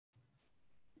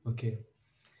Okay.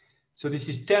 So this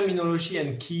is terminology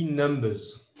and key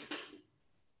numbers.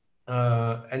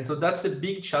 And so that's a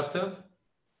big chapter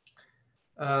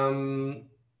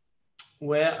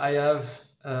where I have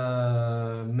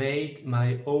made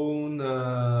my own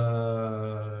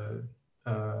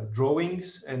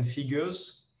drawings and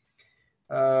figures.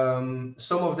 Some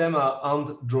of them are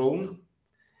hand drawn,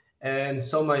 and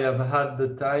some I have had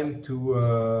the time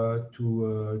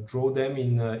to draw them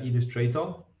in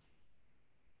Illustrator.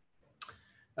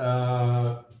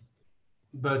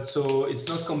 But so it's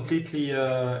not completely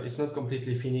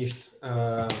finished,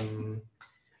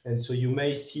 and so you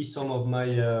may see some of my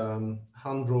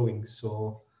hand drawings.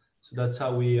 So that's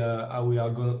how we are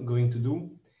going to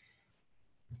do.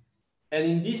 And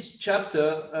in this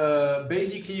chapter,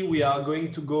 basically, we are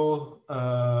going to go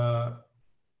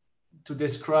to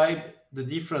describe the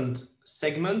different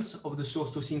segments of the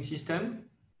source-to-sink system.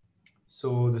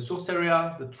 So the source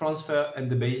area, the transfer, and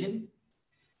the basin.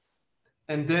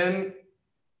 And then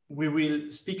we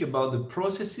will speak about the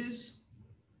processes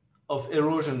of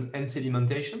erosion and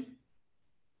sedimentation.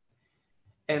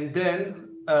 And then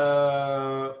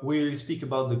we'll speak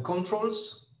about the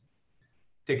controls,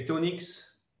 tectonics,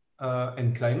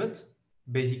 and climate,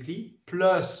 basically,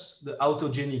 plus the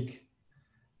autogenic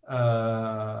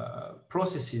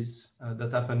processes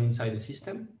that happen inside the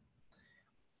system.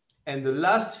 And the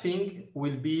last thing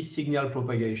will be signal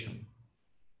propagation.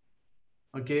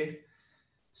 Okay,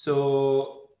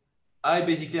 so I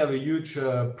basically have a huge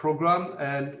program,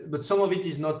 but some of it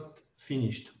is not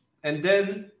finished. And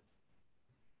then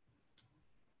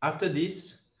after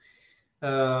this,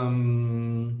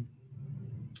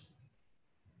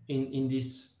 in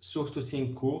this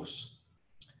source-to-sink course,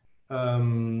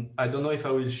 I don't know if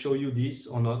I will show you this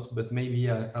or not, but maybe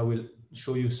I will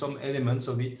show you some elements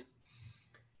of it.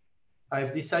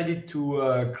 I've decided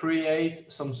to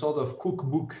create some sort of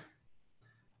cookbook,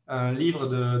 livre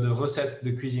de recettes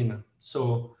de cuisine.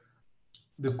 So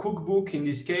the cookbook in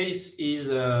this case is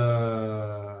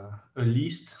a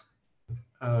list,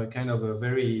 kind of a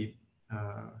very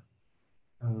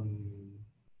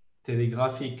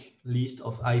telegraphic list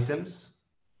of items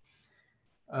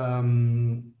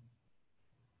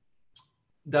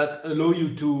that allow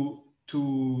you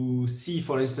to see,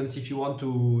 for instance, if you want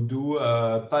to do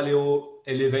a paleo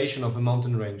elevation of a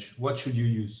mountain range, what should you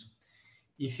use?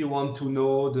 If you want to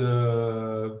know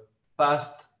the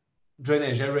past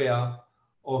drainage area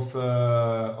of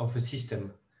a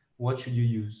system, what should you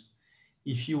use?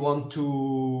 If you want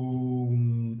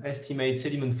to estimate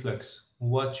sediment flux,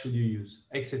 what should you use,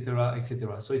 etc.,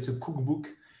 etc. So it's a cookbook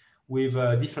with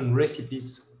different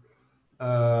recipes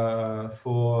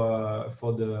for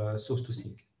the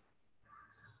source-to-sink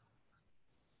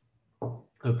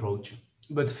approach.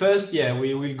 But first, yeah,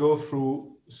 we will go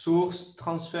through source,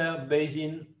 transfer,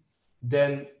 basin,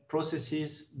 then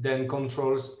processes, then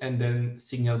controls, and then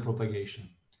signal propagation.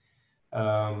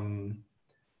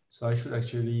 So I should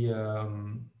actually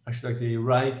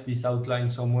write this outline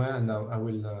somewhere, and I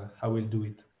will do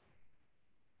it.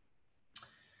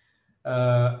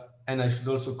 And I should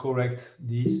also correct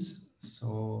this.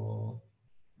 So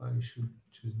I should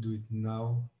just do it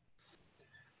now.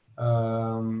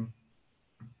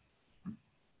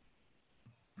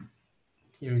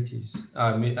 Here it is.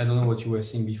 I don't know what you were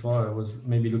seeing before. I was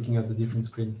maybe looking at a different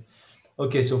screen.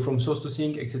 Okay, so from source to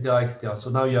sink, etc., etc. So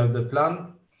now you have the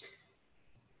plan.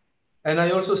 And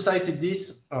I also cited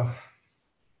this. Oh.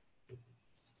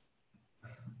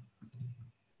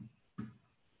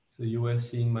 So you were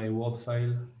seeing my Word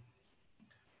file.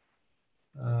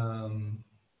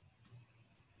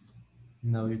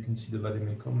 Now you can see the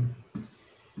vademecum.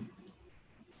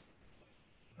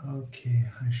 Okay,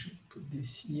 I should put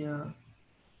this here.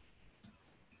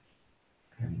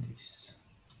 And this.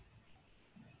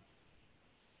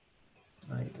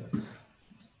 Like that.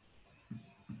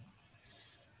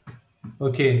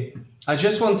 Okay, I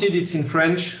just wanted it in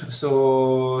French,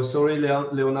 so sorry,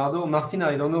 Leonardo. Martina,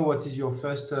 I don't know what is your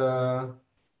first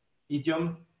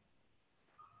idiom?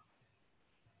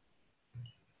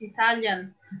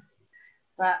 Italian,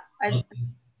 but I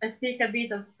speak a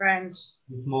bit of French.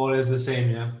 It's more or less the same,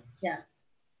 yeah? Yeah.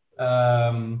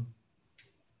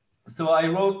 So I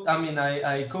wrote,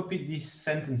 I copied these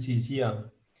sentences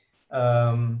here.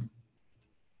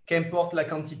 Qu'importe la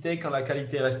quantité quand la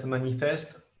qualité reste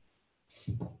manifeste.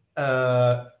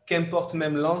 Qu'importe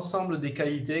même l'ensemble des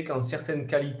qualités quand certaines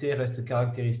qualités restent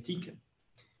caractéristiques.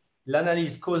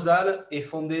 L'analyse causale est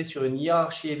fondée sur une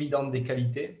hiérarchie évidente des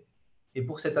qualités. Et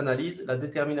pour cette analyse, la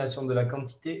détermination de la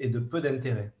quantité est de peu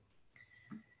d'intérêt.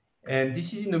 And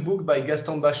this is in a book by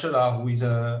Gaston Bachelard, who is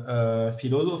a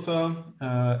philosopher,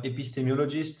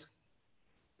 epistemologist.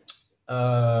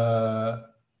 and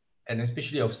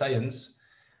especially of science.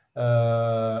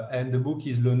 And the book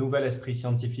is Le Nouvel Esprit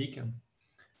Scientifique.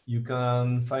 You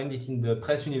can find it in the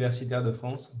Presse Universitaire de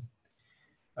France.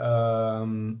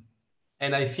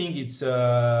 And I think it's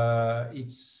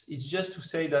just to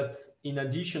say that in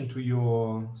addition to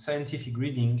your scientific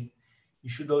reading, you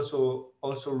should also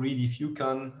read, if you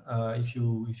can, if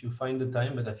you find the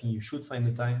time. But I think you should find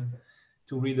the time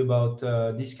to read about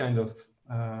this kind of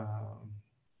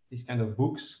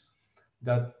books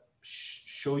that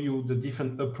show you the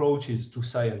different approaches to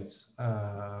science.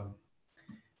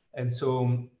 And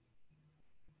so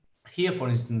here, for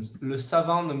instance, le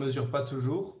savant ne mesure pas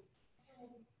toujours.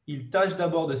 Il tâche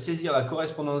d'abord de saisir la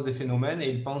correspondance des phénomènes et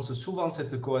il pense souvent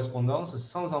cette correspondance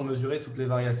sans en mesurer toutes les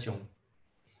variations.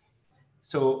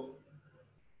 So,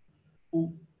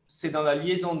 c'est dans la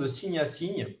liaison de signe à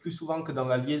signe, plus souvent que dans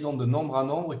la liaison de nombre à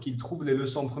nombre, qu'il trouve les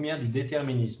leçons premières du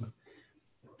déterminisme.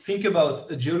 Think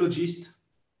about a geologist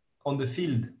on the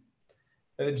field.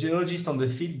 A geologist on the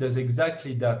field does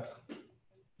exactly that.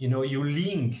 You know, you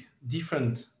link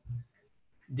different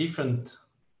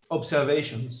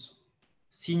observations,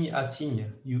 signe à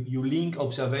signe. You link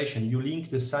observation, you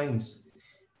link the science,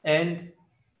 and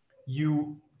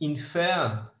you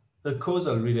infer a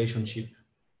causal relationship.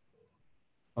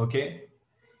 Okay,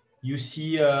 you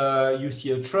see a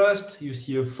thrust, you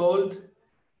see a fold,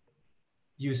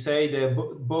 you say that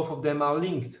both of them are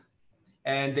linked,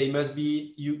 and they must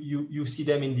be. You see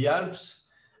them in the Alps.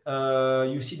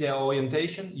 You see their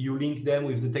orientation. You link them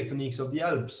with the tectonics of the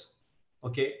Alps.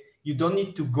 Okay, you don't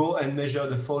need to go and measure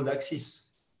the fold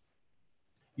axis.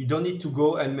 You don't need to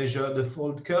go and measure the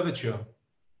fold curvature.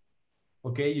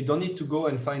 Okay, you don't need to go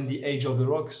and find the age of the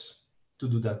rocks to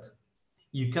do that.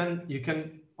 You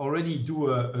can already do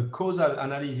a causal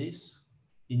analysis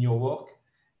in your work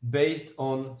based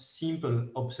on simple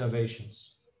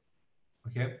observations.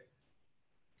 Okay.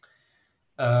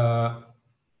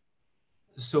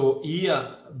 So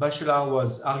here, Bachelard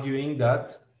was arguing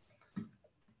that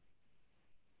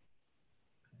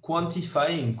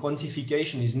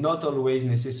quantification is not always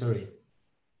necessary.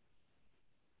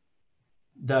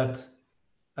 That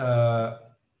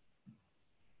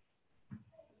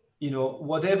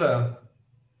whatever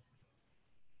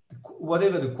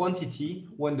the quantity,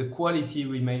 when the quality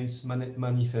remains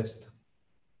manifest,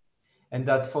 and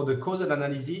that for the causal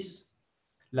analysis,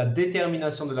 la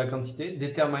détermination de la quantité,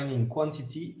 determining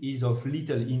quantity, is of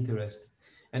little interest,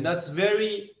 and that's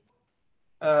very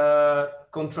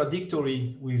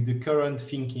contradictory with the current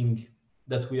thinking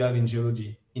that we have in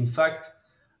geology. In fact,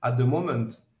 at the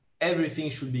moment,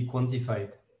 everything should be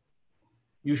quantified.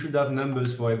 You should have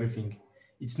numbers for everything.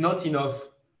 It's not enough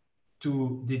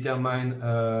to determine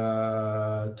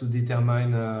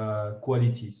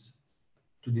qualities,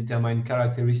 to determine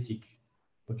characteristic.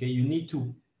 Okay, you need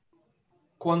to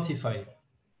quantify.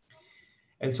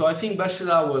 And so I think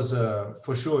Bachelard was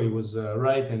for sure, he was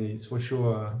right, and he's for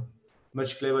sure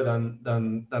much clever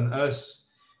than us.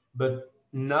 But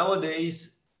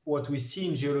nowadays, what we see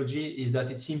in geology is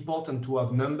that it's important to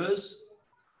have numbers,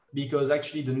 because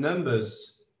actually the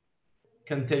numbers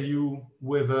can tell you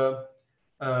whether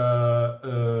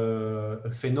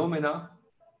a phenomenon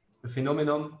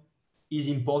is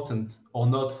important or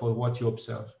not for what you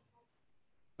observe.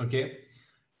 Okay,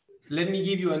 let me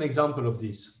give you an example of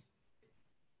this.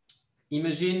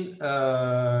 Imagine,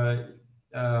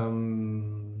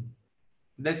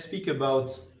 let's speak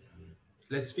about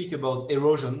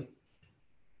erosion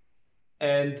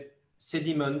and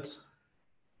sediment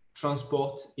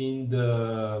transport in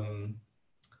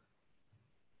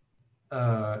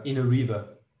a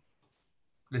river.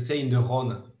 Let's say in the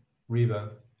Rhône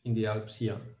river in the Alps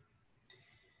here.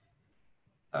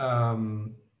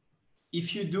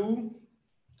 If you do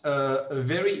a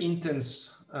very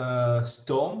intense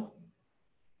storm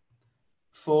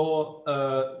for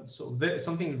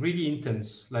something really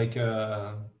intense, like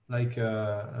a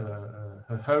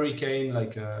hurricane,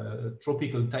 like a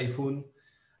tropical typhoon,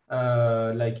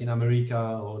 like in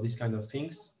America or these kind of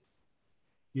things.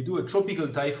 You do a tropical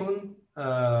typhoon,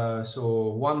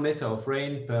 so 1 meter of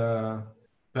rain per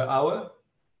hour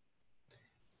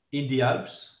in the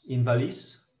Alps, in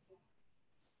valleys.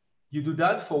 You do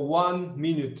that for 1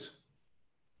 minute.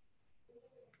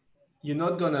 You're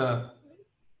not gonna,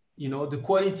 the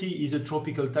quality is a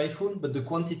tropical typhoon, but the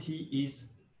quantity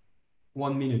is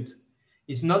 1 minute.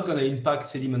 It's not gonna impact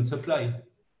sediment supply.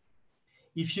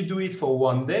 If you do it for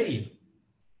 1 day,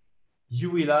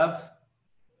 you will have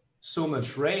so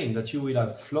much rain that you will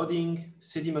have flooding,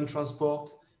 sediment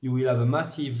transport, you will have a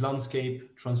massive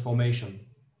landscape transformation.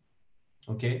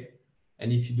 Okay?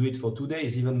 And if you do it for 2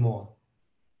 days, even more.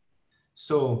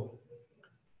 So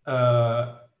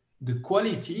the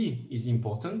quality is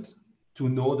important to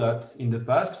know that in the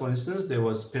past, for instance, there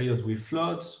was periods with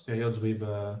floods, periods with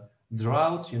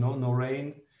drought, no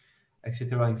rain,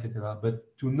 etc., etc.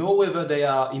 But to know whether they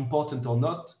are important or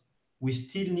not, we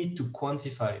still need to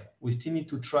quantify. We still need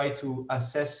to try to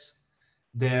assess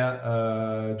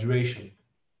their duration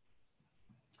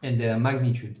and their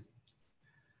magnitude.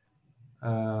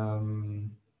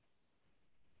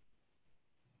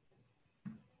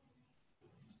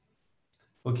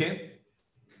 Okay,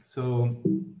 so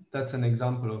that's an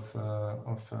example of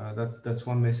that's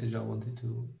one message I wanted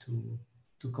to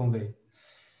convey.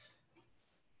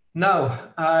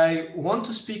 Now I want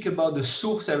to speak about the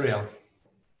source area.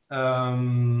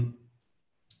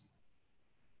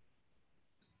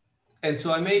 And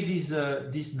so I made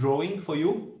this drawing for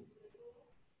you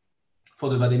for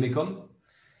the Vallée Mekong.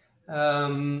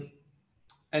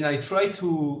 And I try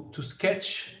to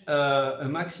sketch a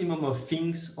maximum of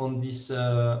things on this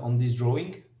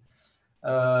drawing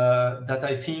that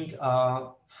I think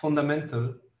are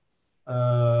fundamental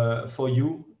for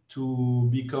you to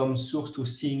become source to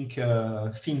think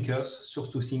thinkers.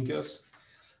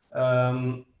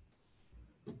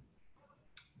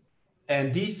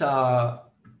 And these are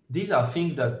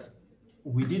things that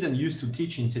we didn't used to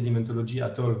teach in sedimentology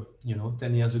at all.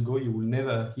 10 years ago, you will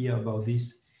never hear about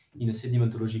this in a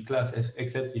sedimentology class,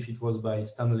 except if it was by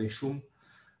Stanley Schum.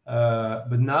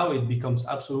 But now it becomes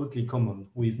absolutely common.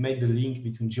 We've made the link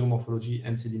between geomorphology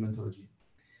and sedimentology.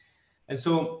 And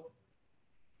so,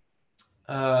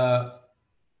 so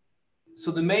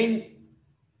the main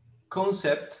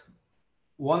concept,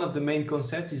 one of the main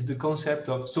concepts is the concept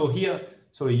of, so here,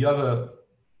 sorry, you have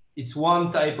it's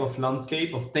one type of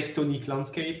landscape, of tectonic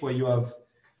landscape, where you have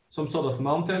some sort of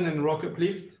mountain and rock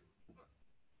uplift.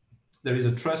 There is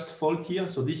a thrust fault here.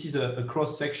 So this is a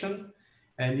cross section,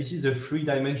 and this is a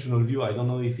three-dimensional view. I don't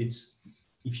know if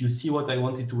you see what I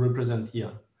wanted to represent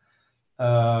here.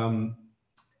 And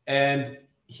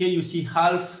here you see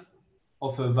half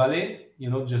of a valley,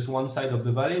 just one side of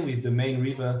the valley with the main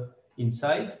river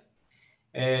inside.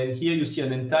 And here you see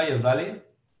an entire valley,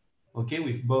 okay,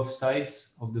 with both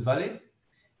sides of the valley,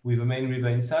 with a main river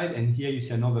inside, and here you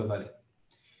see another valley.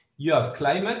 You have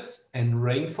climate and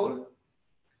rainfall.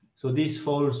 So this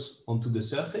falls onto the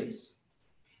surface.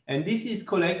 And this is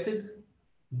collected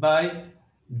by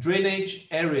drainage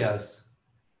areas,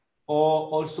 or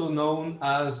also known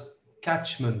as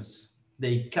catchments.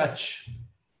 They catch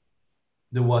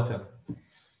the water.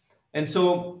 And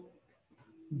so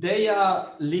they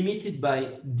are limited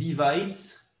by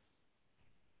divides.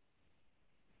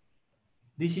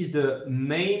 This is the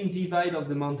main divide of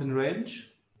the mountain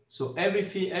range. So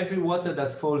every water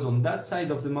that falls on that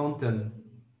side of the mountain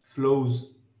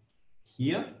flows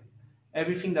here.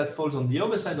 Everything that falls on the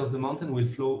other side of the mountain will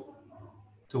flow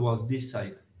towards this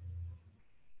side.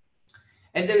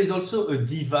 And there is also a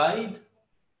divide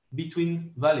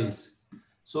between valleys.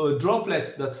 So a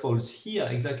droplet that falls here,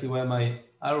 exactly where my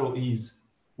arrow is,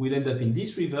 will end up in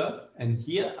this river, and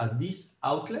here at this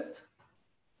outlet.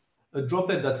 A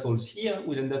droplet that falls here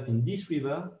will end up in this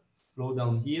river, flow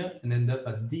down here, and end up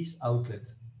at this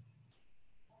outlet.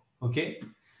 Okay?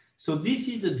 So this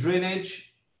is a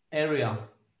drainage area,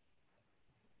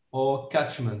 or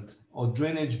catchment, or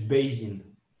drainage basin.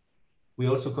 We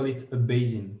also call it a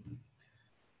basin.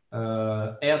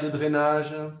 Aire de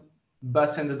drainage,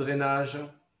 bassin de drainage.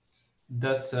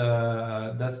 That's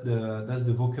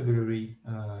the vocabulary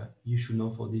you should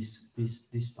know for this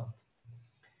part.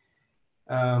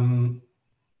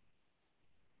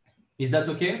 Is that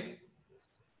okay?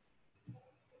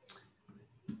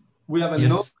 We have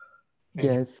another.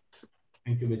 Yes.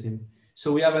 Thank you, Betin.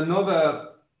 So we have another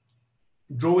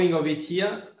drawing of it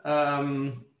here,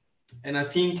 and I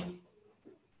think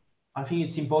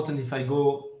it's important if I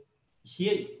go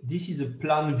here. This is a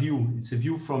plan view. It's a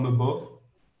view from above.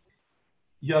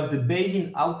 You have the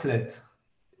basin outlet.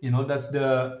 That's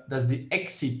the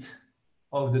exit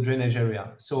of the drainage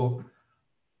area. So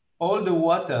all the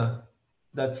water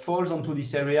that falls onto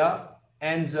this area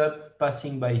ends up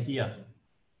passing by here.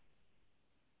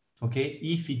 Okay,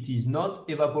 if it is not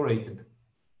evaporated.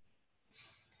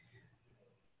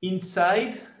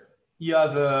 Inside, you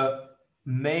have a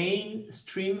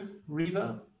mainstream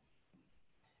river,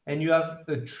 and you have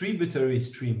a tributary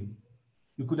stream.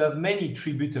 You could have many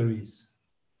tributaries.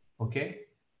 Okay,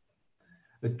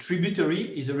 a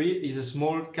tributary is a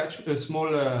small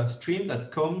stream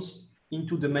that comes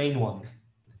into the main one.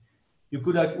 We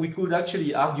could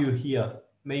actually argue here,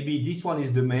 maybe this one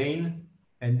is the main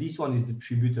and this one is the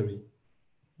tributary.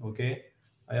 Okay,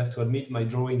 I have to admit my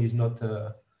drawing is not,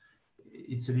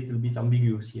 it's a little bit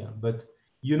ambiguous here, but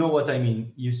You know what I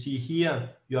mean. You see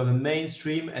here, you have a main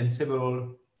stream and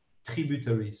several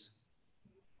tributaries.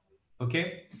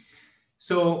 Okay?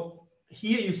 So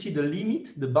here you see the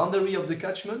limit, the boundary of the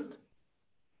catchment.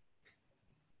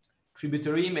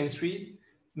 Tributary, main stream,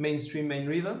 main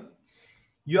river.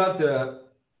 You have the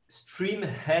stream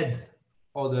head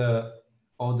or the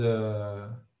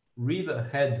river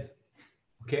head.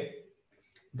 Okay?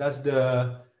 That's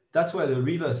where the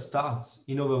river starts.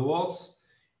 In other words,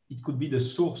 it could be the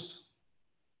source.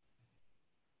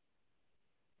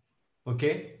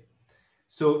 Okay?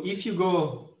 So if you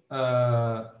go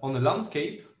on a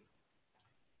landscape,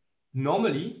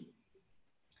 normally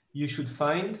you should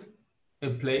find a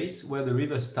place where the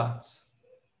river starts.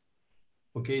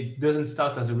 Okay, it doesn't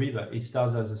start as a river, it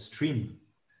starts as a stream.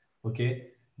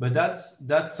 Okay, but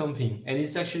that's something, and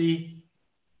it's actually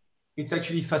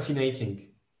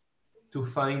fascinating to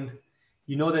find.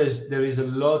 You know, there is a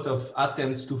lot of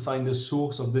attempts to find the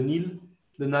source of the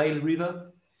Nile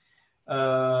River.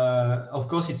 Of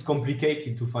course, it's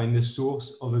complicated to find the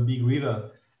source of a big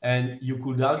river, and you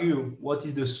could argue, what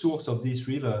is the source of this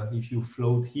river? If you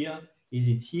float here, is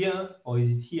it here or is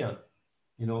it here?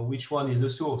 You know, which one is the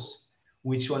source?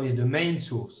 Which one is the main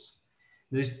source?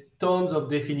 There's tons of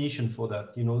definition for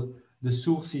that. You know, the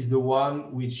source is the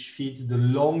one which feeds the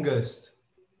longest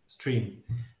stream.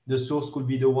 The source could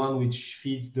be the one which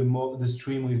feeds the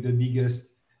stream with the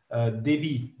biggest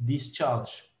débit,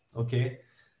 discharge. Okay,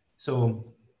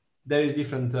 so there is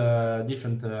different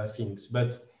things,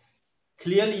 but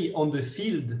clearly on the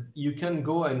field you can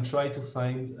go and try to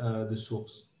find the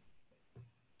source.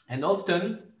 And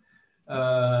often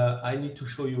I need to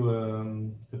show you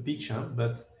a picture,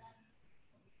 but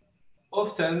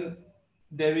often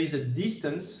there is a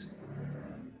distance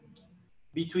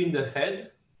between the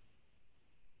head,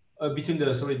 between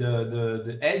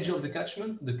the edge of the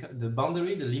catchment, the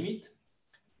boundary, the limit,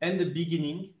 and the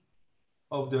beginning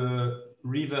of the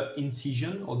river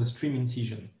incision or the stream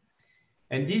incision.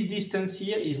 And this distance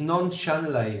here is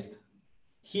non-channelized.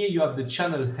 Here you have the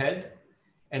channel head,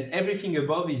 and everything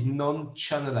above is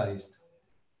non-channelized.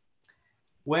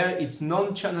 Where it's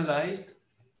non-channelized,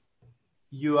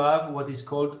 you have what is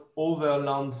called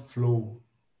overland flow.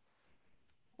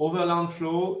 Overland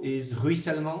flow is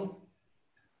ruissellement.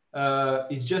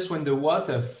 It's just when the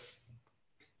water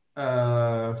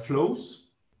flows,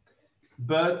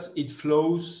 but it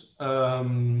flows.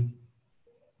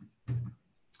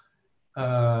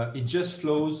 It just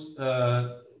flows,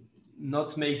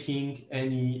 not making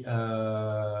any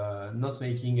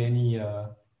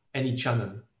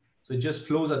channel. So it just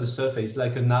flows at the surface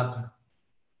like a nap.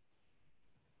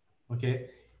 Okay,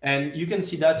 and you can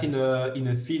see that in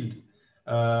a field.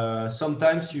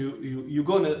 Sometimes you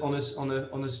go on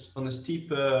a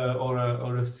steep or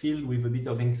a field with a bit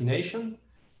of inclination.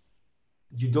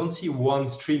 You don't see one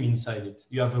stream inside it.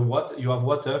 You have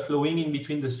water flowing in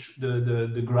between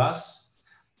the grass,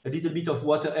 a little bit of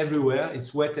water everywhere.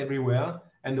 It's wet everywhere,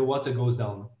 and the water goes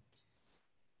down.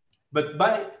 But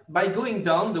by going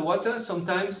down, the water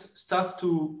sometimes starts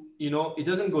to, it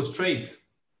doesn't go straight.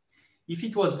 If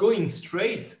it was going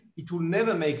straight, it will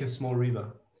never make a small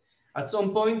river. At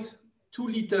some point, two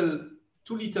little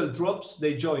drops,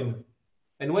 they join.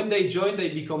 And when they join, they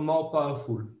become more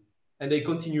powerful and they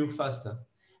continue faster.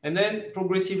 And then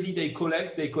progressively they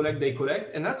collect.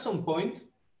 And at some point,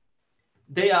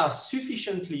 they are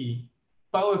sufficiently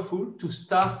powerful to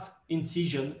start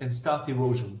incision and start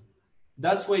erosion.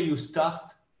 That's where you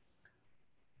start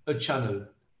a channel.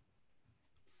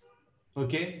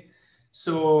 Okay?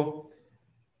 So,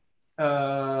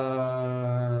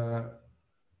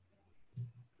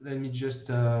 let me just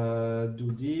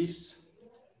do this.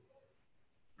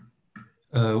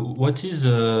 What is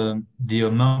the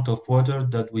amount of water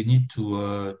that we need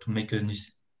to make an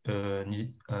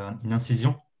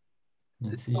incision?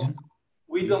 No,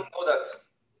 we don't know that.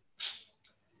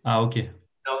 Ah, okay.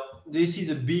 Now, this is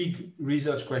a big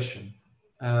research question.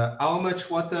 How much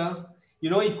water?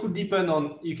 It could depend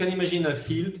on, you can imagine a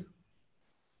field.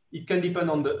 It can depend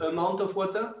on the amount of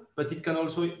water, but it can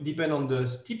also depend on the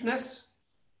steepness.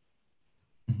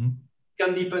 Mm-hmm. It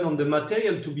can depend on the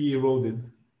material to be eroded.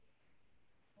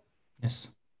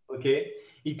 Yes. Okay.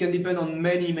 It can depend on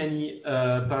many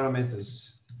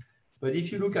parameters. But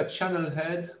if you look at channel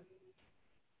head,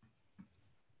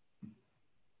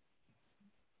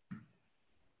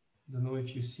 I don't know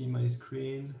if you see my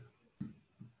screen.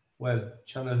 Well,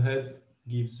 channel head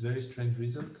gives very strange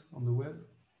result on the web.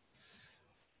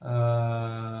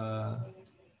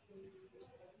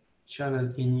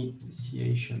 Channel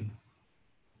initiation.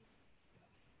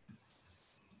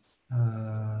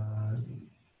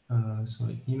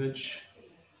 Sorry, image.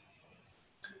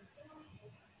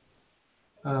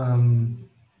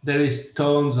 there is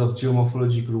tons of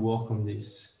geomorphological work on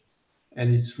this,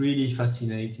 and it's really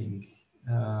fascinating.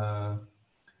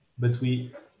 But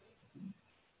we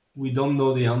don't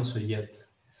know the answer yet.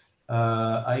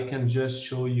 I can just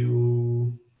show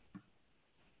you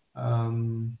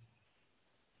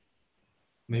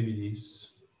maybe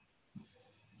this.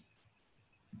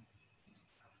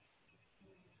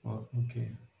 Oh,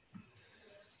 okay.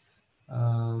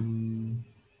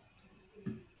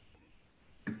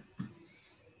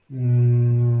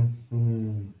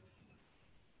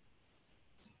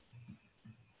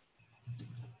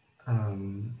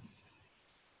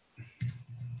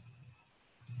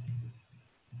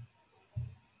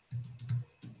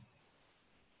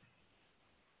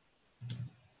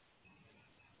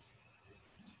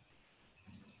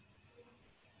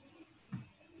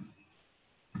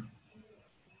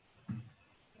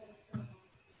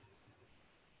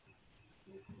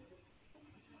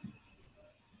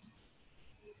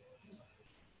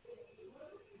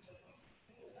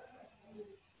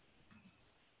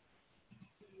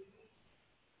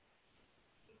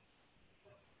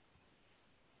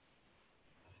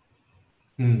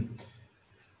 Mm-hmm.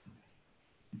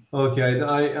 Okay,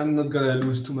 I'm not gonna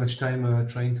lose too much time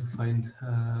trying to find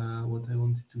what I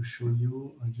wanted to show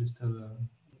you. I just have a...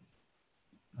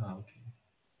 okay.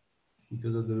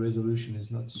 Because of the resolution, it's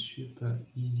not super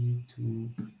easy to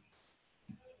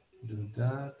do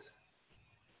that.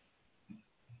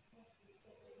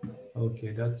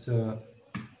 Okay, that's a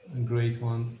great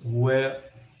one.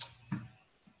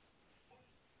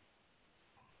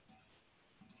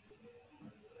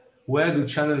 Where do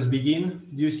channels begin?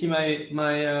 Do you see my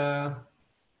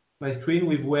screen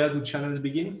with where do channels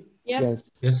begin? Yes.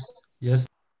 Yes. Yes.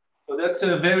 So that's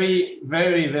a very,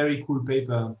 very, very cool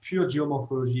paper, Pure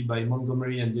Geomorphology by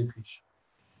Montgomery and Dietrich.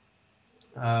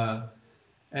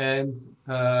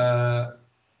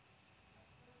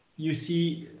 You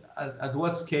see at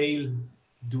what scale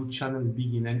do channels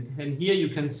begin? And here you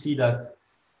can see that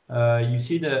you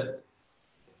see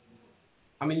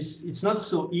I mean, it's not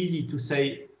so easy to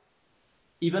say,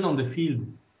 even on the field,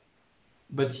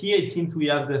 but here it seems we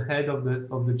have the head of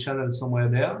the channel somewhere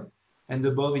there, and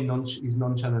above is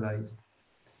non-channelized.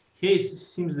 Here it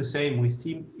seems the same.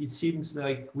 It seems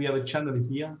like we have a channel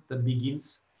here that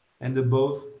begins, and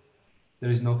above there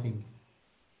is nothing.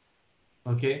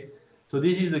 Okay, so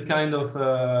this is the kind of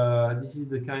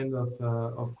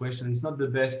question. It's not the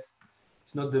best.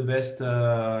 It's not the best.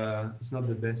 It's not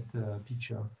the best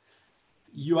picture.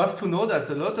 You have to know that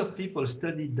a lot of people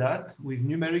studied that with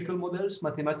numerical models,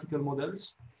 mathematical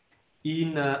models,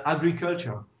 in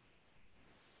agriculture.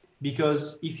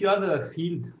 Because if you have a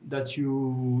field that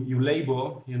you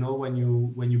labor, you know, when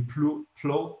you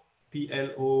plough,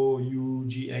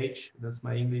 P-L-O-U-G-H, that's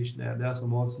my English. There are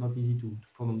some words not easy to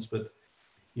pronounce, but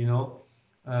you know,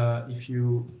 if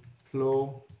you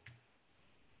plough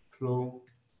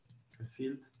a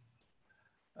field,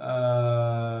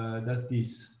 that's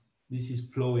this. This is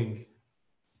ploughing.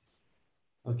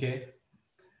 Okay.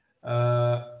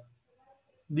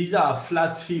 These are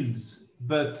flat fields,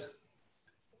 but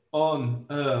on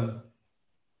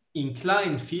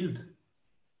inclined field,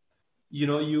 you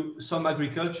know, some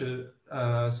agriculture,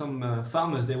 some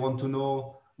farmers, they want to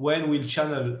know when will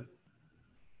channel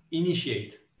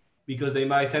initiate, because they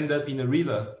might end up in a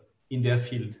river in their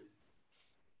field.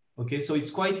 Okay, so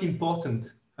it's quite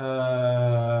important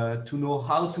to know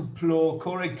how to plow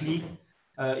correctly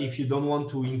if you don't want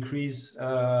to increase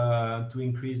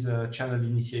channel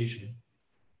initiation.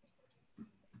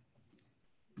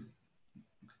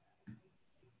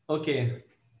 Okay,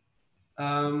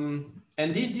 and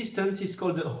this distance is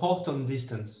called the Horton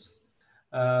distance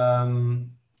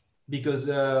because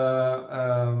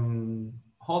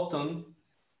Horton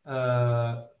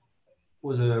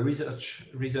was a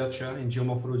researcher in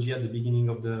geomorphology at the beginning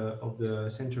of the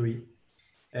century,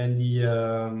 and he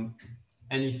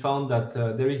found that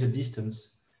there is a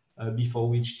distance before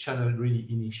which channel really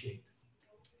initiate.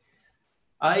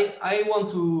 I want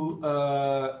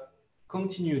to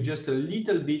continue just a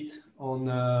little bit on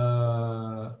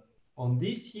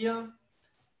this here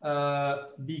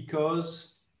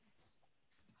because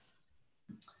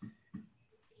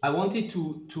I wanted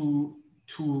to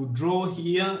draw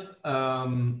here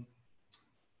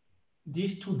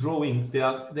these two drawings. They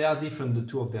are different, the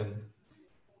two of them.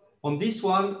 On this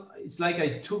one, it's like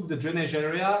I took the drainage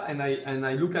area and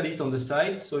I look at it on the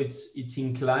side, so it's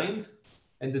inclined,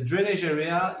 and the drainage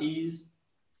area is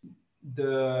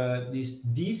this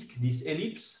disc, this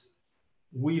ellipse,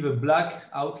 with a black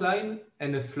outline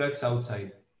and a flux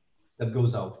outside that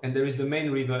goes out, and there is the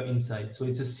main river inside. So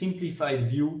it's a simplified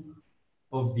view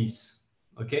of this.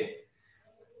 Okay.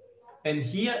 And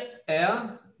here,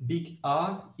 R, big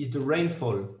R, is the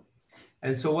rainfall.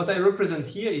 And so what I represent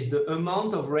here is the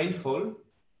amount of rainfall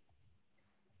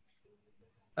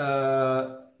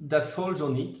that falls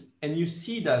on it. And you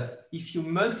see that if you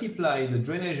multiply the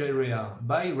drainage area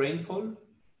by rainfall,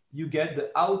 you get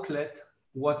the outlet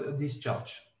water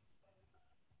discharge.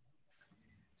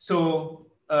 So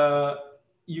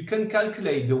you can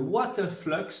calculate the water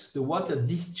flux, the water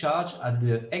discharge at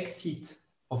the exit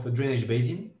of a drainage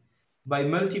basin by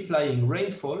multiplying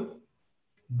rainfall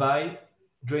by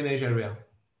drainage area.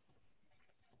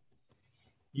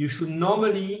 You should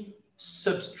normally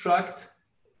subtract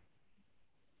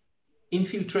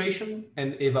infiltration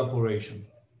and evaporation.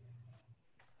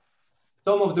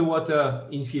 Some of the water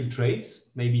infiltrates,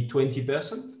 maybe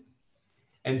 20%,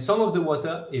 and some of the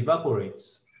water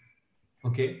evaporates,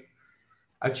 okay?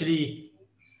 Actually,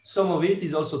 some of it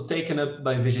is also taken up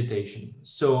by vegetation.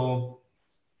 So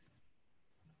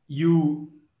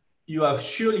you have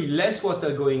surely less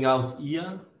water going out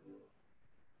here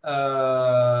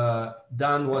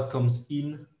than what comes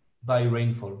in by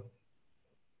rainfall.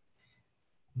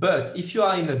 But if you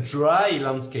are in a dry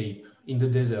landscape in the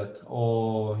desert,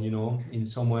 or in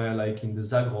somewhere like in the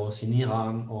Zagros in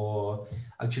Iran, or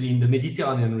actually in the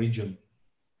Mediterranean region,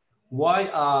 why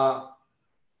are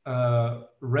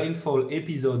rainfall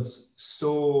episodes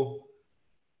so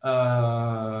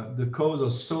the cause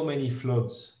of so many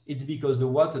floods? It's because the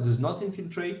water does not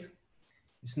infiltrate,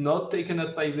 it's not taken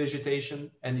up by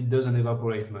vegetation, and it doesn't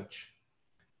evaporate much.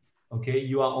 Okay,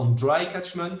 you are on dry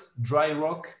catchment, dry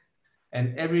rock,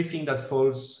 and everything that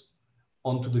falls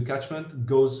onto the catchment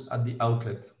goes at the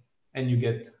outlet, and you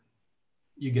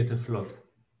get a flood.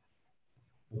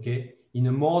 Okay, in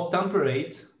a more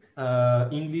temperate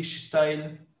English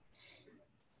style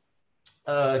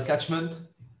catchment,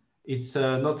 it's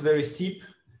not very steep.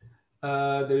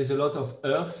 There is a lot of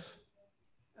earth,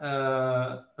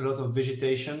 a lot of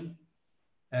vegetation,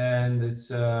 and it's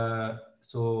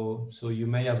so you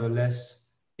may have a less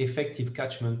effective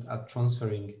catchment at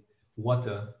transferring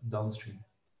water downstream.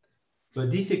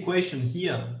 But this equation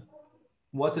here,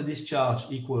 water discharge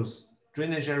equals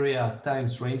drainage area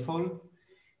times rainfall,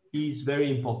 is very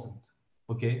important.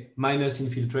 Okay, minus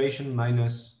infiltration,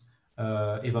 minus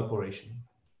evaporation.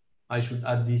 I should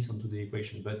add this onto the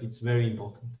equation, but it's very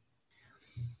important.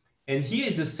 And here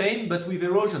is the same, but with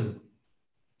erosion.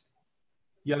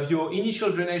 You have your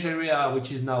initial drainage area,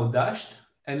 which is now dashed.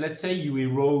 And let's say you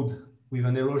erode with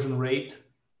an erosion rate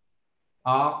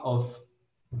R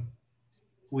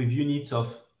with units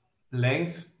of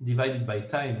length divided by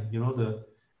time.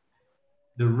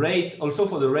 The rate, also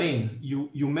for the rain,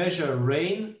 you measure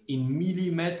rain in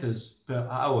millimeters per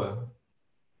hour.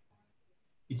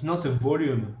 It's not a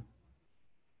volume.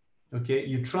 Okay,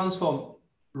 you transform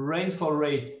rainfall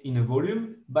rate in a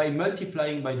volume by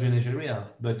multiplying by drainage area,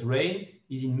 but rain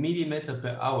is in millimeter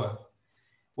per hour.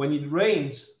 When it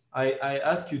rains, I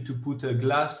ask you to put a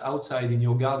glass outside in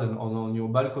your garden or on your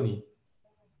balcony.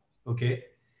 Okay,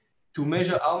 to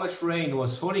measure how much rain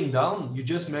was falling down, you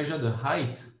just measure the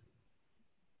height.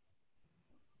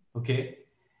 Okay,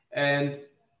 and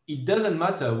it doesn't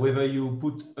matter whether you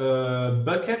put a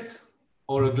bucket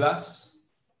or a glass,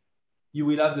 you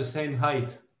will have the same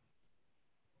height.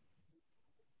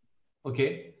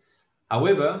 Okay,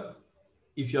 however,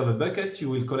 if you have a bucket, you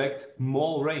will collect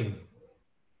more rain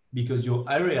because your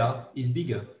area is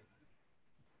bigger,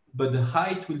 but the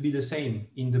height will be the same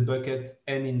in the bucket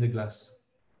and in the glass.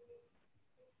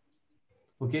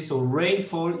 Okay, so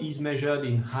rainfall is measured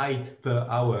in height per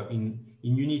hour in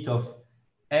unit of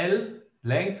L,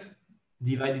 length,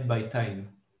 divided by time.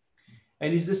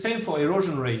 And it's the same for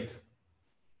erosion rate.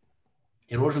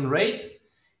 Erosion rate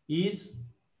is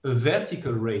a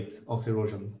vertical rate of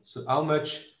erosion. So how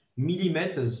much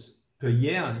millimeters per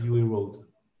year you erode.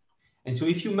 And so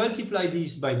if you multiply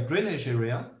this by drainage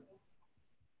area,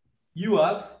 you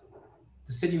have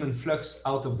the sediment flux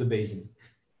out of the basin,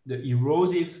 the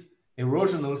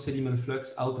erosional sediment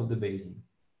flux out of the basin.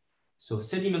 So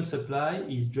sediment supply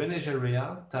is drainage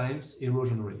area times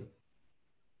erosion rate.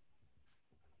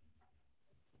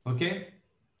 Okay?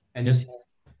 And yes.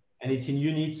 It's in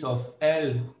units of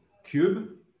L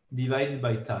cube divided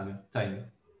by time.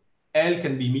 L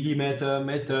can be millimeter,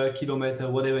 meter, kilometer,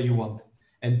 whatever you want.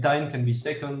 And time can be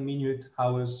second, minute,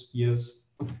 hours, years,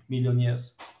 million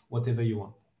years, whatever you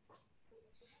want.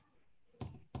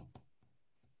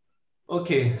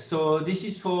 Okay, so this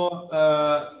is for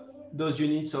those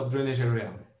units of drainage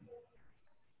area.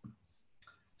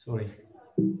 Sorry,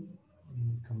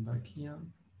 come back here.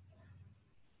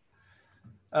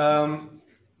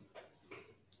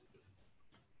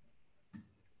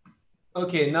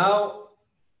 Okay, now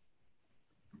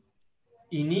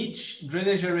in each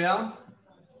drainage area,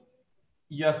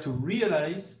 you have to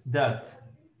realize that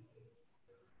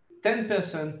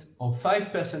 10% or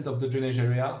 5% of the drainage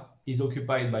area is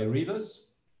occupied by rivers,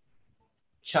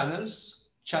 channels,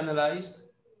 channelized,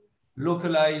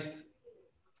 localized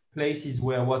places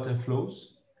where water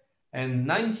flows, and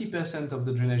 90% of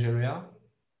the drainage area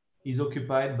is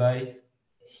occupied by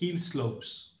hill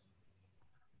slopes,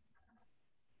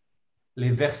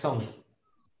 les versants.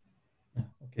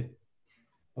 Okay.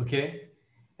 Okay?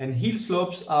 And hill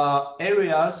slopes are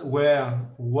areas where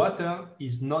water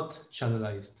is not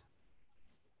channelized,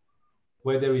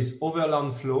 where there is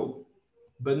overland flow,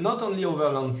 but not only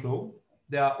overland flow,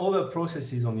 there are other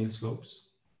processes on hill slopes.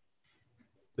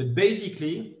 But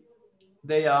basically,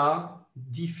 they are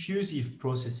diffusive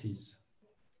processes.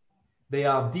 They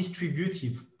are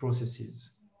distributive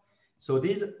processes. So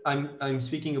these, I'm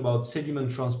speaking about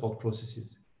sediment transport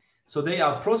processes. So they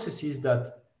are processes that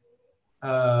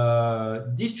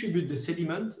distribute the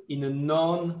sediment in a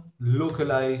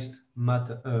non-localized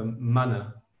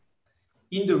manner.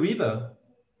 In the river,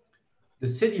 the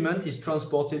sediment is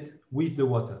transported with the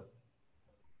water.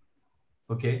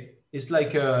 Okay, it's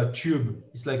like a tube,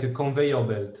 it's like a conveyor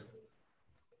belt.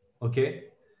 Okay,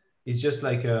 it's just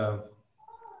like a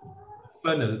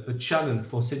funnel, a channel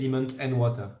for sediment and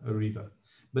water, a river.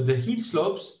 But the hill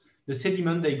slopes, the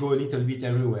sediment, they go a little bit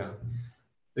everywhere.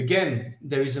 Again,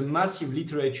 there is a massive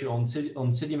literature on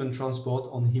sediment transport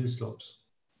on hill slopes.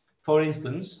 For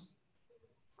instance,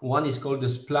 one is called the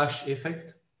splash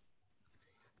effect.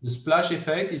 The splash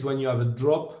effect is when you have a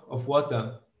drop of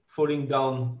water falling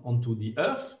down onto the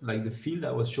earth, like the field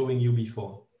I was showing you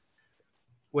before.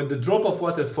 When the drop of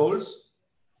water falls,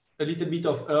 a little bit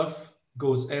of earth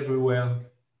goes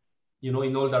everywhere, you know,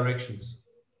 in all directions.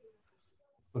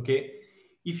 Okay.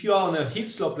 If you are on a hill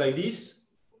slope like this,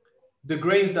 the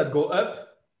grains that go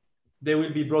up, they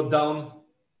will be brought down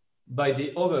by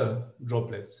the other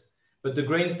droplets. But the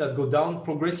grains that go down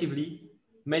progressively,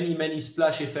 many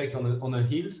splash effects on a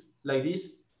hill like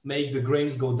this make the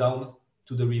grains go down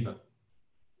to the river.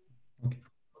 Okay.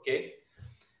 Okay.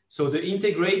 So the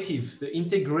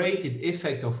integrated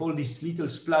effect of all this little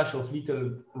splash of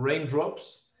little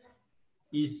raindrops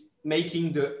is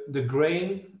making the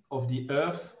grain of the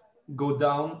earth go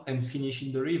down and finish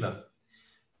in the river.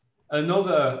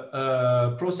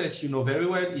 Another process you know very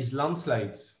well is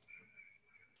landslides.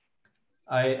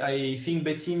 I think,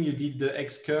 Betim, you did the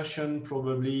excursion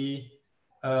probably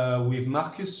with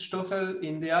Markus Stoffel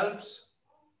in the Alps.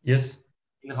 Yes.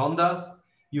 In Randa.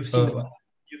 You've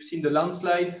seen the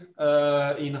landslide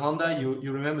in Randa.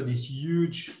 You remember this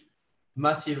huge,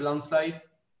 massive landslide?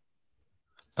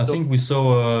 I think we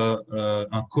saw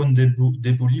un cône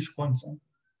d'éboulis, je crois, il me semble.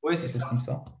 Ouais, c'est ça. Comme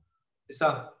ça. C'est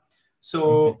ça.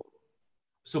 So, okay.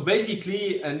 So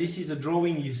basically, and this is a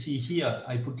drawing you see here,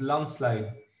 I put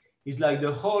landslide. It's like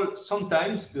the whole,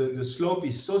 sometimes the slope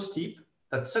is so steep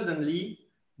that suddenly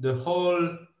the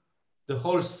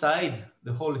whole side,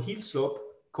 the whole hill slope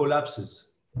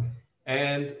collapses.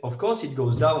 And of course it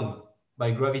goes down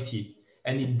by gravity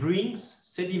and it brings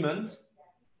sediment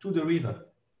to the river.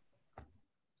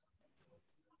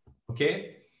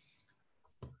 Okay.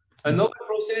 Another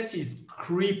process is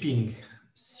creeping,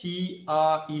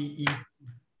 C-R-E-E.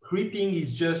 Creeping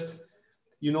is just,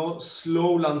 you know,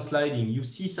 slow landsliding. You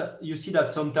see that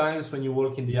sometimes when you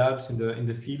walk in the Alps, in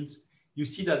the fields, you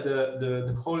see that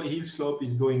the whole hill slope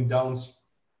is going down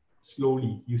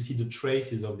slowly. You see the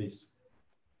traces of this.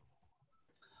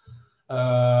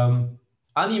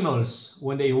 Animals,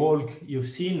 when they walk, you've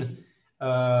seen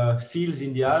fields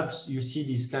in the Alps, you see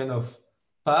this kind of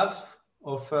path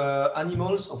of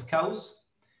animals, of cows.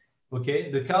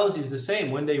 Okay, the cows is the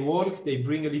same. When they walk, they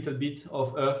bring a little bit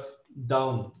of earth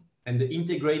down. And the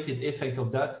integrated effect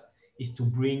of that is to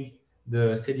bring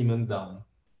the sediment down.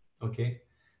 Okay,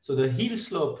 so the hill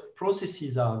slope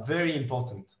processes are very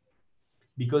important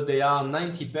because they are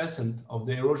 90% of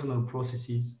the erosional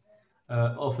processes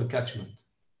of a catchment.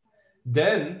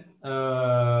 Then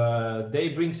they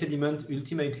bring sediment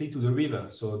ultimately to the river.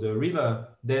 So the river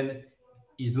then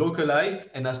is localized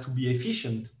and has to be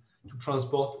efficient to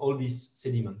transport all this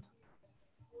sediment.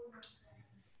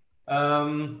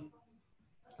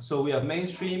 So we have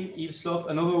mainstream, hill slope.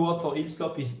 Another word for hill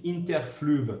slope is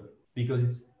interfluve because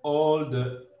it's all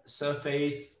the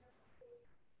surface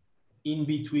in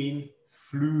between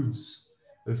fluves.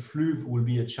 A fluve will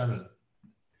be a channel.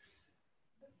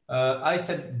 I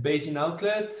said basin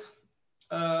outlet.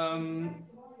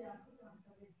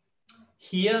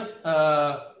 Here,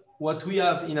 what we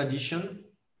have in addition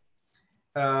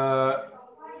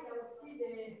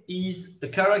is a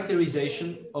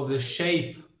characterization of the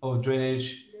shape of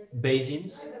drainage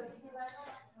basins.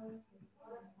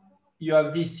 You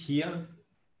have this here,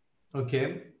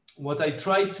 okay? What I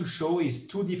try to show is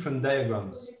two different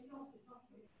diagrams.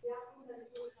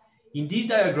 In this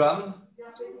diagram,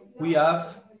 we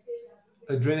have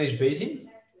a drainage basin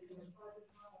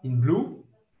in blue,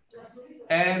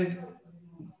 and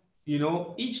you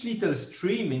know, each little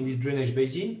stream in this drainage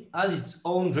basin has its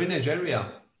own drainage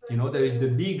area. You know, there is the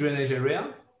big drainage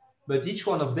area, but each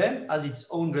one of them has its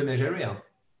own drainage area,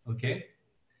 okay?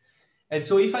 And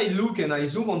so if I look and I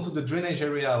zoom onto the drainage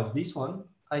area of this one,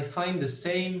 I find the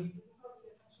same,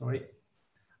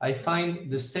 I find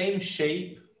the same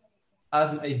shape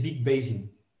as a big basin.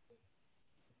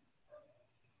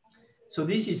 So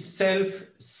this is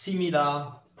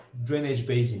self-similar drainage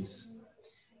basins.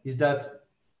 Is that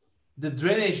the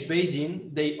drainage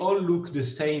basin, they all look the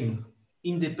same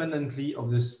independently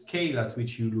of the scale at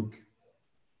which you look.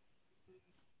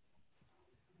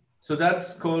 So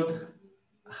that's called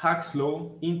Hack's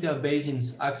law,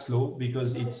 interbasins Hack's law,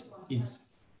 because it's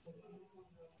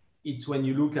when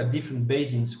you look at different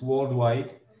basins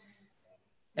worldwide,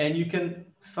 and you can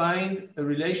find a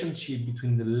relationship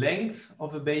between the length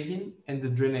of a basin and the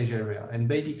drainage area. And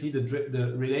basically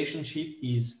the relationship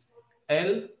is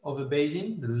L of a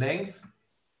basin, the length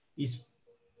is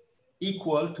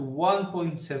equal to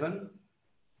 1.7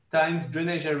 times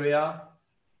drainage area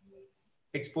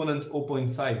exponent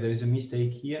 0.5. There is a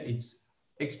mistake here. It's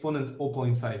exponent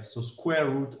 0.5, so square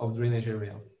root of drainage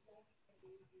area.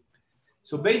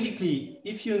 So basically,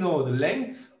 if you know the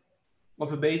length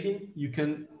of a basin, you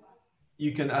can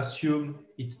assume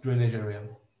its drainage area.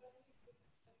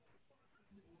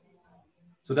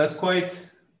 So that's quite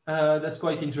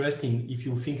interesting if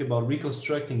you think about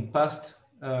reconstructing past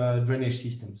drainage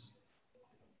systems.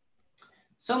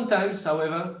 Sometimes,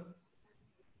 however,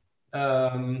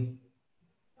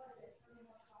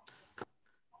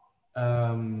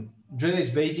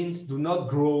 drainage basins do not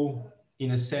grow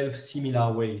in a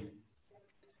self-similar way.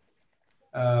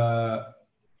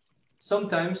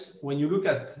 Sometimes when you look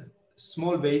at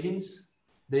small basins,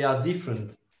 they are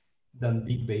different than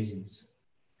big basins.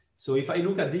 So if I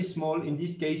look at this small, in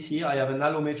this case here, I have an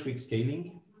allometric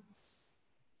scaling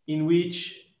in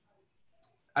which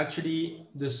actually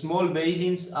the small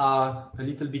basins are a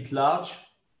little bit large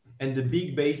and the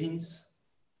big basins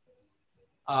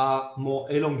are more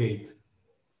elongate.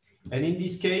 And in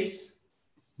this case,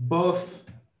 both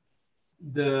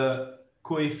the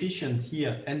coefficient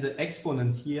here and the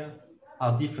exponent here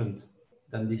are different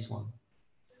than this one.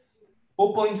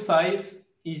 0.5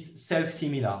 is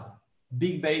self-similar.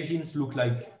 Big basins look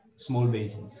like small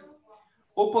basins.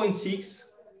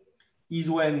 0.6 is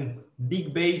when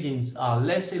big basins are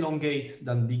less elongate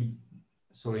than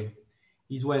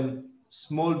is when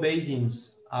small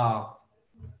basins are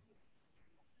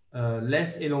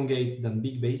less elongate than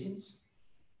big basins.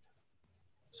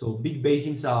 So big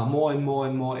basins are more and more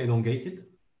and more elongated.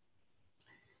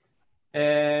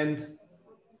 And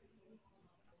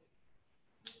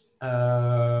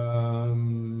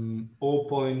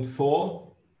 0.4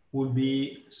 would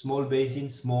be small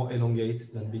basins more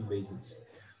elongate than big basins.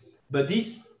 But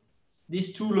these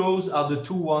two laws are the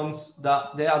two ones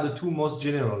that they are the two most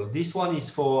general. This one is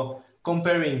for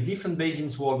comparing different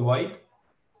basins worldwide.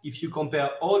 If you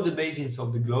compare all the basins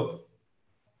of the globe,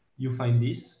 you find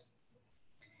this.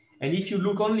 And if you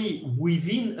look only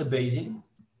within a basin,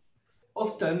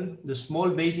 often the small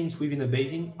basins within a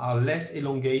basin are less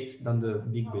elongate than the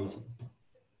big basin.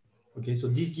 Okay, so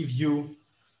this gives you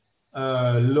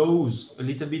laws, a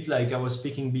little bit like I was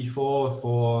speaking before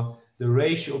for the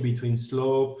ratio between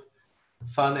slope,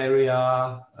 fan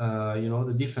area, you know,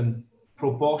 the different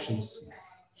proportions.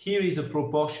 Here is a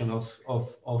proportion of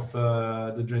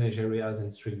the drainage areas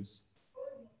and streams.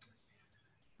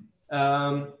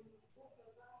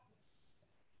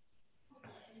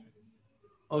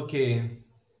 Okay.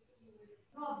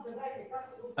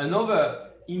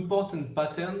 Another important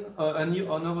pattern,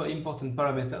 another important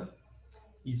parameter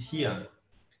is here.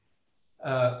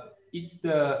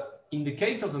 In the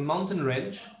case of a mountain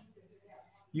range,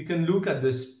 you can look at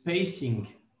the spacing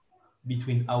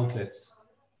between outlets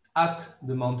at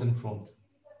the mountain front.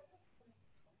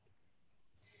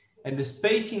 And the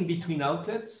spacing between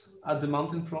outlets at the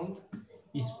mountain front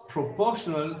is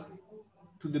proportional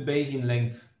to the basin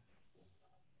length.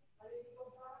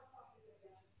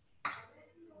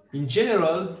 In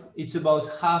general, it's about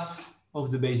half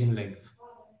of the basin length.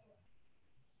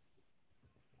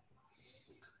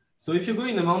 So if you go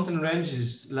in the mountain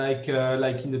ranges, like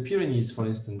in the Pyrenees, for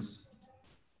instance,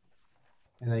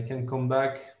 and I can come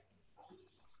back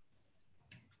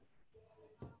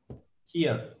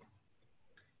here,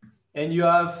 and you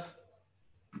have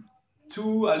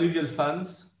two alluvial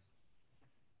fans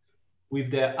with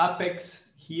their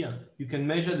apex here. You can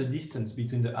measure the distance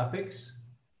between the apex,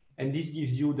 and this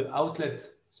gives you the outlet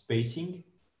spacing.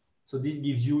 So this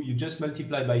gives you, you just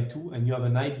multiply by 2 and you have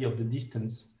an idea of the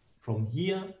distance from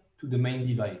here to the main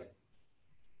divide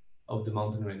of the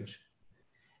mountain range.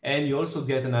 And you also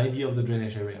get an idea of the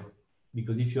drainage area,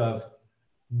 because if you have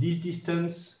this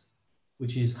distance,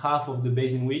 which is half of the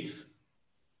basin width,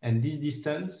 and this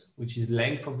distance, which is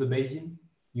length of the basin,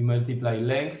 you multiply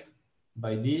length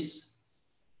by this,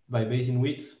 by basin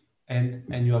width, and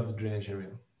you have the drainage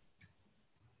area.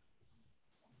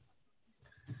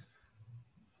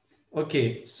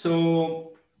 Okay,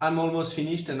 so I'm almost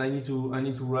finished, and I need to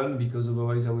run, because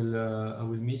otherwise I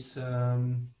will miss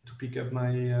to pick up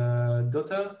my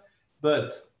daughter.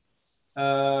 But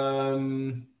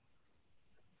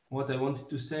what I wanted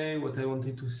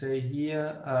to say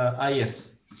here,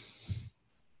 yes.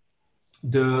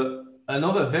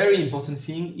 Another very important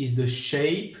thing is the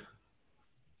shape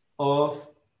of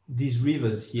these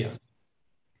rivers here.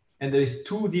 And there is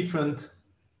two different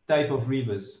type of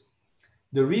rivers.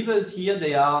 The rivers here,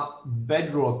 they are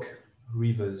bedrock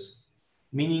rivers,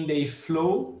 meaning they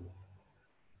flow,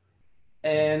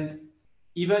 and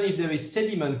even if there is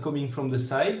sediment coming from the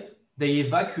side, they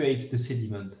evacuate the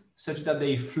sediment such that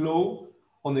they flow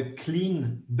on a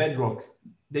clean bedrock.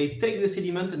 They take the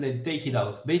sediment and they take it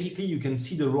out. Basically, you can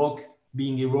see the rock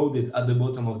being eroded at the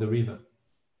bottom of the river.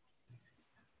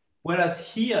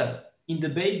 Whereas here in the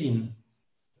basin,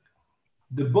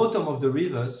 the bottom of the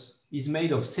rivers is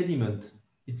made of sediment.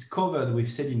 It's covered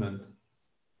with sediment.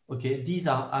 Okay, these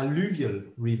are alluvial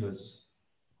rivers.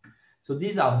 So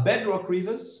these are bedrock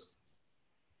rivers.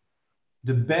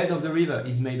 The bed of the river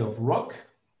is made of rock.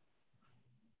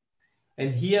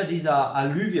 And here, these are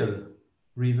alluvial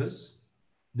rivers.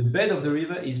 The bed of the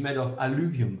river is made of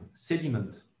alluvium,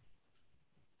 sediment.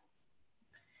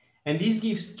 And this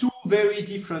gives two very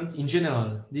different, in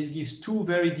general, this gives two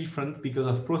very different, because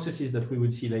of processes that we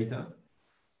will see later.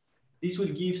 This will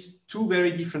give two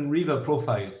very different river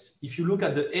profiles. If you look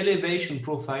at the elevation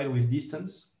profile with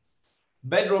distance,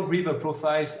 bedrock river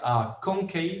profiles are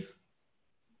concave.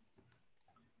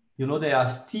 You know, they are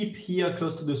steep here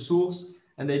close to the source,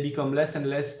 and they become less and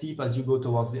less steep as you go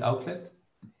towards the outlet.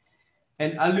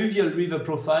 And alluvial river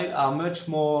profile are much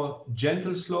more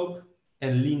gentle slope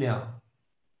and linear.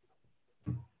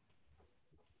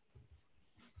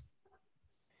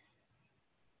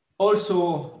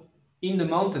 Also, in the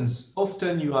mountains,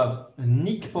 often you have a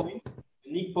nick point.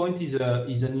 A nick point is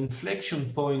an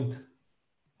inflection point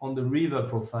on the river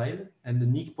profile, and the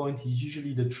nick point is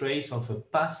usually the trace of a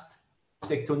past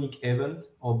tectonic event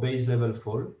or base level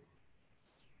fall.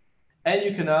 And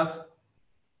you can have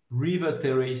river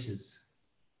terraces.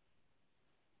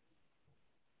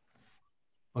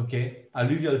 Okay,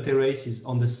 alluvial terraces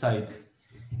on the side.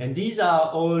 And these are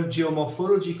all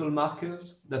geomorphological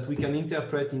markers that we can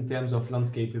interpret in terms of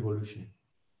landscape evolution.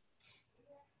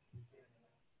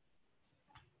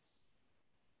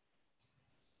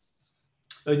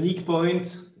 A nick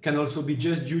point can also be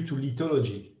just due to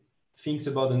lithology. Think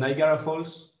about the Niagara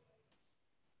Falls.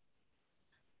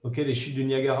 Okay, les chutes du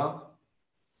Niagara.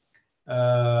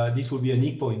 This will be a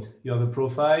nick point. You have a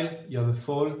profile, you have a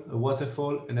fall, a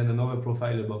waterfall, and then another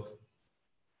profile above.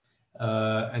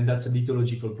 And that's a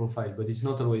lithological profile, but it's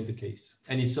not always the case.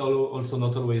 And it's also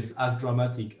not always as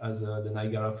dramatic as the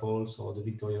Niagara Falls or the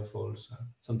Victoria Falls.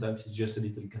 Sometimes it's just a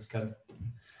little cascade.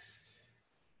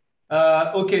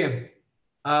 Okay,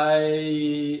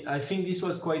 I think this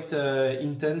was quite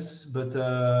intense, but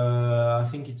I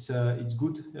think it's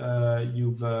good.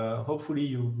 Hopefully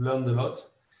you've learned a lot.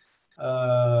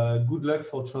 Good luck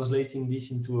for translating this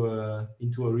into a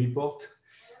report.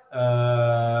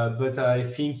 But I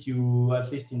think you, at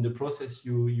least in the process,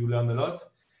 you learn a lot.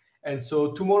 And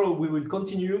so tomorrow we will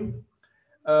continue.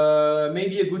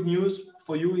 Maybe a good news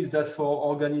for you is that for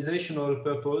organizational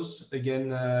purpose,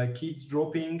 again, kids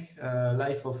dropping,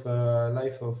 life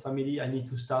of family, I need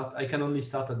to start. I can only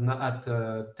start at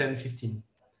 10:15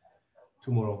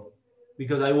 tomorrow,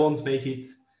 because I won't make it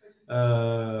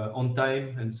on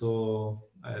time. And so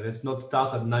let's not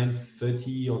start at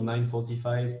 9:30 or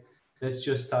 9:45. Let's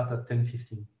just start at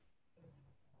 10:15.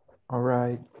 All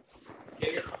right.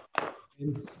 Okay.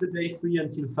 And keep the day free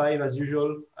until 5 as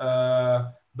usual.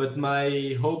 But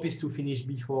my hope is to finish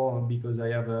before, because I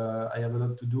have a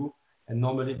lot to do. And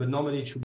normally it should